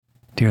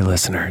Dear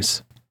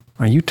listeners,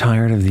 are you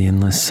tired of the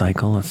endless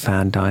cycle of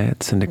fad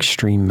diets and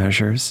extreme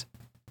measures?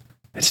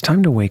 It's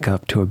time to wake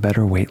up to a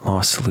better weight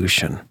loss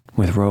solution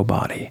with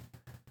Rowbody.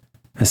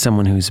 As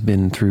someone who's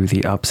been through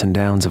the ups and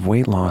downs of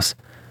weight loss,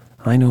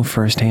 I know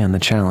firsthand the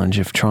challenge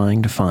of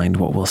trying to find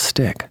what will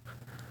stick.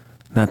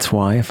 That's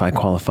why if I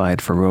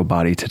qualified for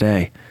Rowbody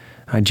today,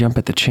 I'd jump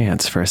at the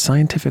chance for a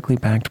scientifically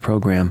backed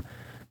program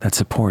that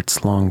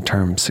supports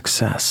long-term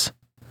success.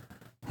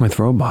 With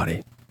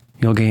Rowbody,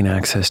 you'll gain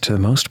access to the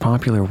most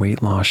popular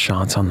weight loss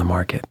shots on the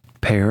market,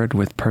 paired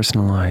with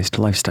personalized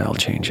lifestyle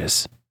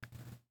changes.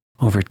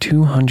 Over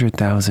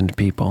 200,000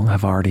 people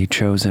have already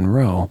chosen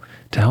Row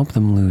to help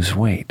them lose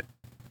weight.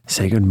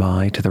 Say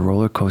goodbye to the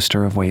roller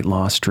coaster of weight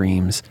loss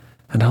dreams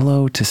and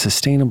hello to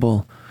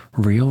sustainable,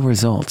 real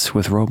results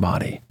with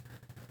Rowbody.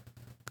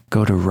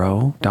 Go to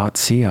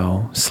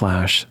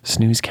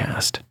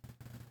row.co/snoozecast.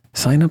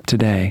 Sign up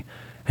today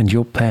and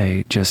you'll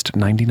pay just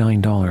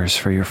 $99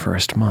 for your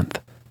first month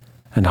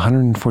and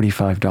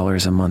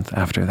 $145 a month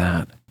after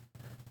that.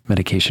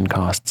 Medication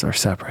costs are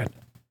separate.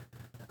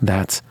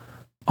 That's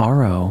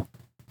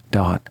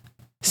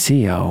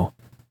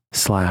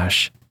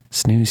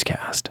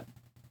ro.co/snoozecast.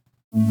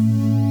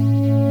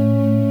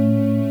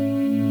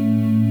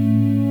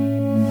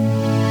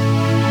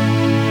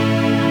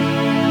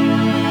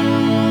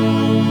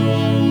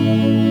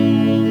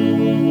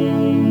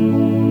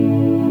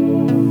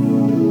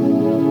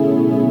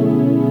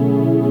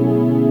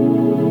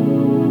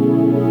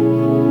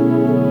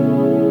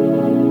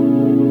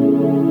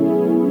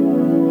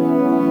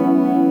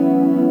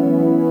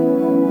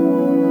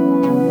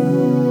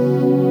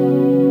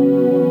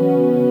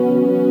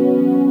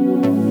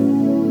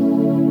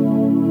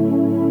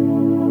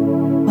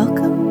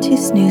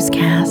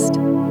 Snoozecast,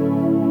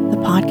 the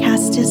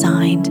podcast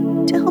designed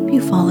to help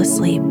you fall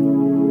asleep.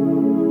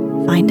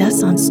 Find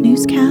us on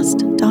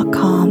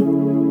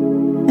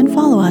snoozecast.com and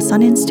follow us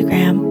on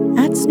Instagram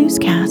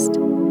 @snoozecast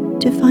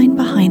to find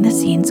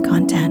behind-the-scenes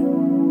content.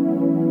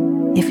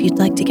 If you'd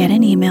like to get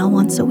an email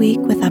once a week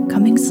with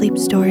upcoming sleep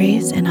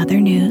stories and other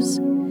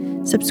news,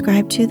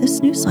 subscribe to the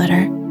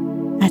Snoozeletter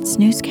at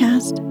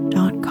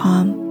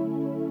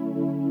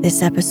snoozecast.com.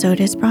 This episode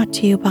is brought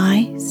to you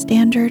by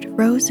Standard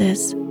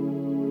Roses.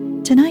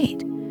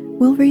 Tonight,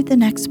 we'll read the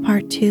next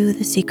part to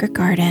The Secret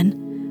Garden,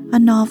 a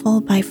novel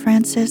by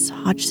Frances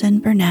Hodgson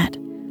Burnett,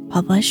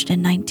 published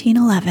in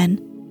 1911.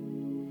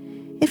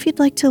 If you'd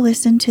like to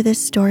listen to this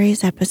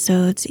story's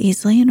episodes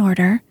easily in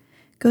order,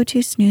 go to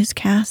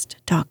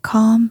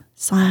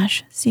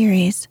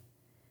snoozecast.com/series.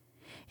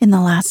 In the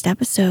last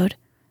episode,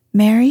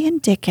 Mary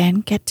and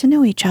Dickon get to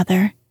know each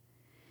other.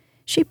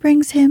 She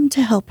brings him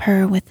to help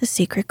her with the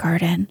secret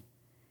garden.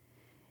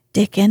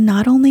 Dickon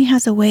not only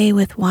has a way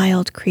with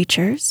wild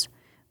creatures,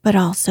 but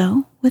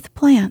also with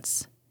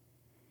plants.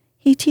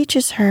 He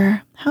teaches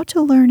her how to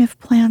learn if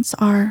plants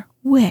are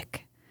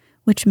wick,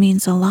 which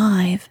means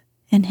alive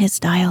in his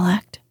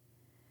dialect.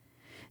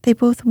 They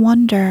both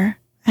wonder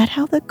at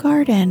how the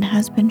garden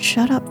has been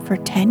shut up for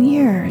 10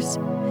 years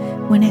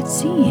when it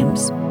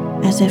seems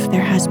as if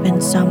there has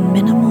been some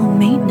minimal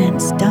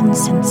maintenance done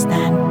since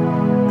then,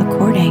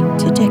 according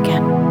to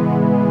Dickon.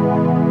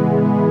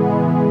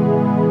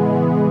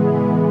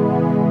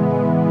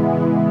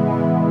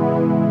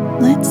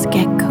 Let's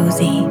get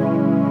cozy.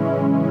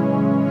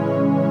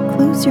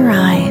 Close your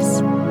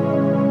eyes.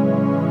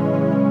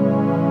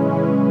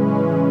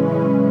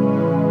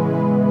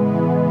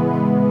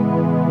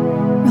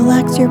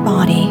 Relax your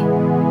body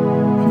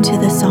into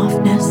the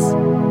softness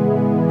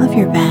of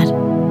your bed.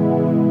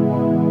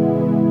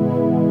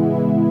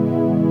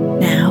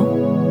 Now,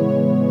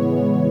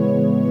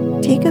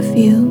 take a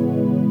few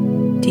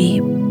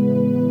deep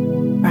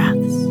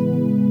breaths.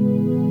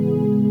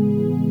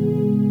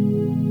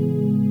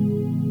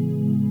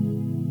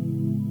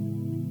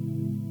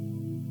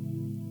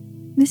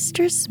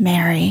 Mistress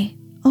Mary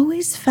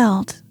always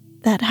felt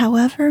that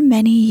however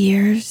many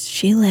years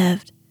she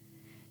lived,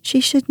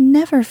 she should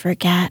never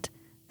forget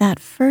that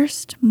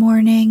first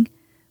morning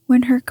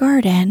when her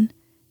garden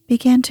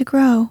began to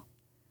grow.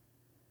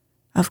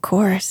 Of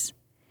course,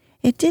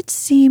 it did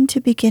seem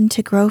to begin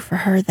to grow for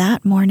her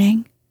that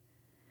morning.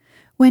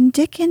 When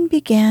Dickon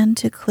began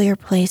to clear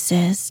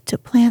places to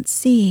plant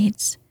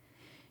seeds,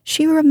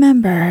 she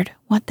remembered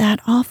what that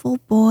awful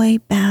boy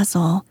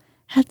Basil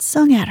had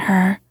sung at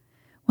her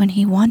when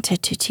he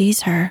wanted to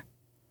tease her.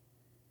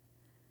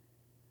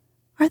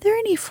 "Are there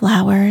any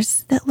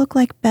flowers that look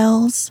like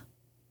bells?"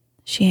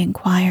 she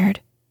inquired.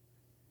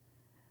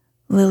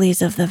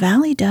 "Lilies of the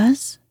valley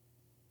does,"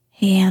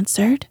 he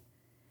answered,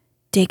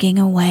 digging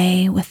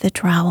away with the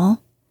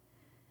trowel.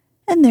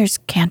 "And there's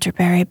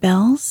Canterbury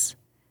bells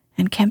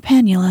and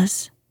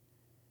campanulas."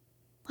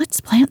 "Let's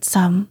plant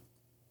some,"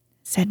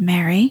 said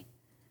Mary.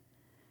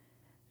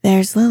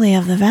 "There's Lily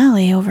of the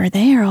Valley over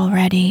there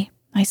already.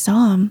 I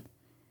saw 'em.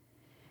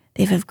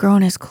 They have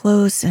grown as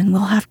close and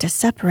we'll have to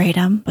separate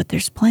 'em, but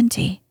there's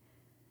plenty.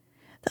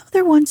 The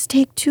other ones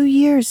take 2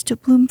 years to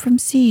bloom from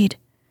seed,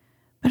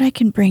 but I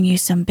can bring you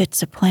some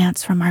bits of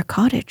plants from our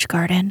cottage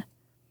garden.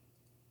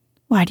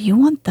 Why do you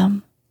want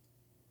them?"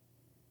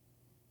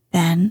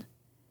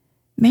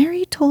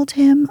 told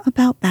him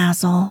about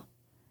Basil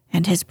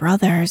and his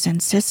brothers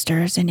and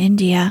sisters in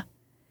India,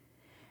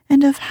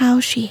 and of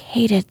how she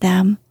hated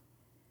them,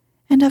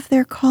 and of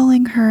their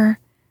calling her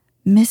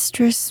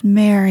Mistress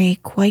Mary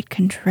quite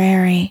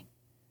contrary.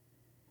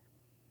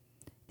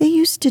 They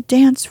used to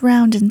dance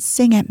round and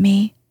sing at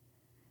me.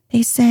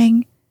 They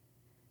sang,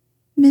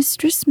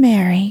 Mistress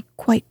Mary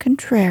quite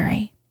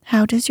contrary,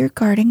 how does your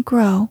garden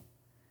grow?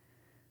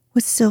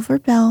 With silver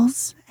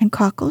bells and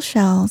cockle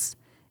shells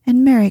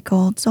and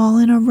marigolds all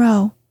in a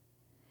row.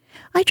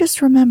 I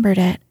just remembered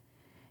it,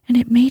 and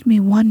it made me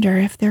wonder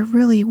if there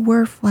really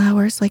were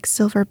flowers like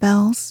silver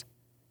bells.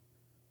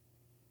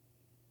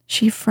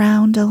 She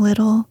frowned a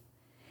little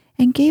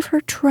and gave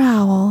her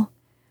trowel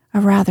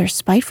a rather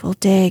spiteful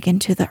dig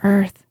into the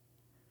earth.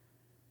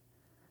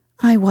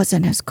 I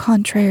wasn't as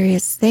contrary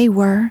as they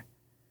were.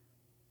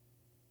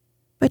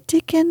 But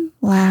Dickon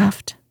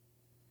laughed.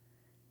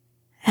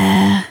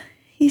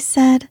 He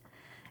said,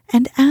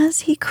 and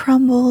as he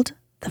crumbled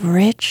the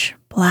rich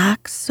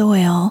black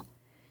soil,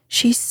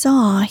 she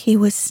saw he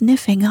was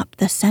sniffing up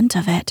the scent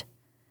of it.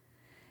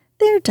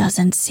 There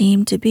doesn't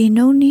seem to be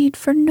no need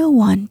for no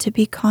one to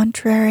be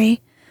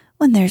contrary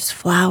when there's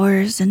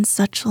flowers and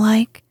such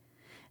like,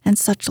 and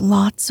such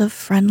lots of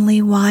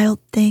friendly wild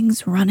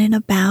things running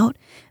about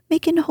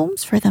making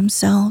homes for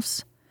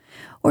themselves,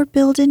 or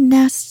building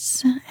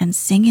nests and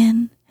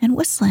singing and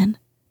whistling,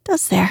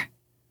 does there?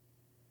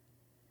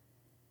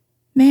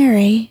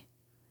 Mary,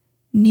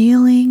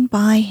 kneeling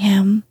by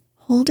him,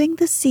 holding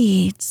the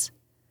seeds,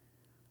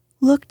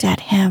 looked at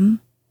him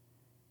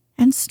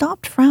and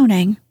stopped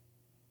frowning.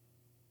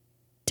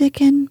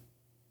 Dickon,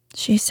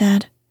 she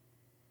said,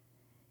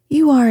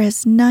 you are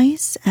as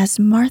nice as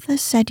Martha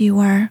said you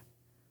were.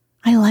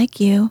 I like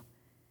you,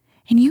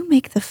 and you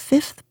make the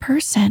 5th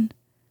person.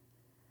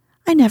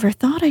 I never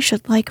thought I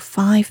should like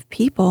 5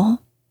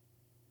 people.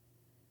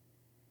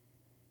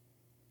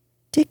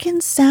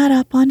 Dickon sat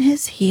up on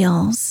his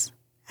heels,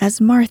 as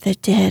Martha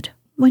did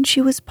when she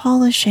was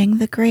polishing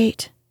the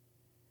grate.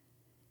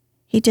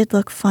 He did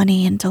look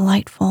funny and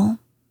delightful,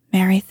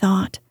 Mary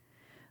thought,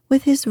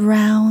 with his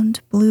round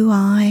blue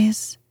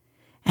eyes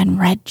and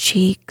red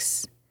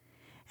cheeks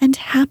and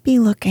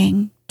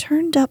happy-looking,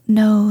 turned-up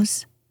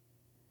nose.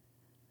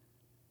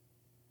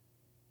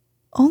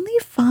 Only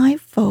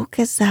 5 folk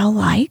as thou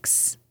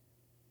likes,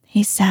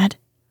 he said.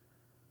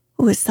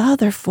 Who is the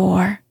other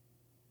 4?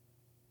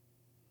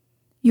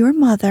 Your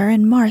mother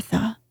and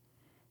Martha.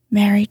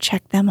 Mary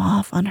checked them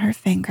off on her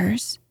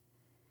fingers.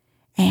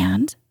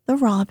 And the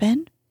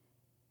robin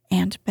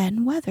and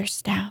Ben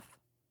Weatherstaff.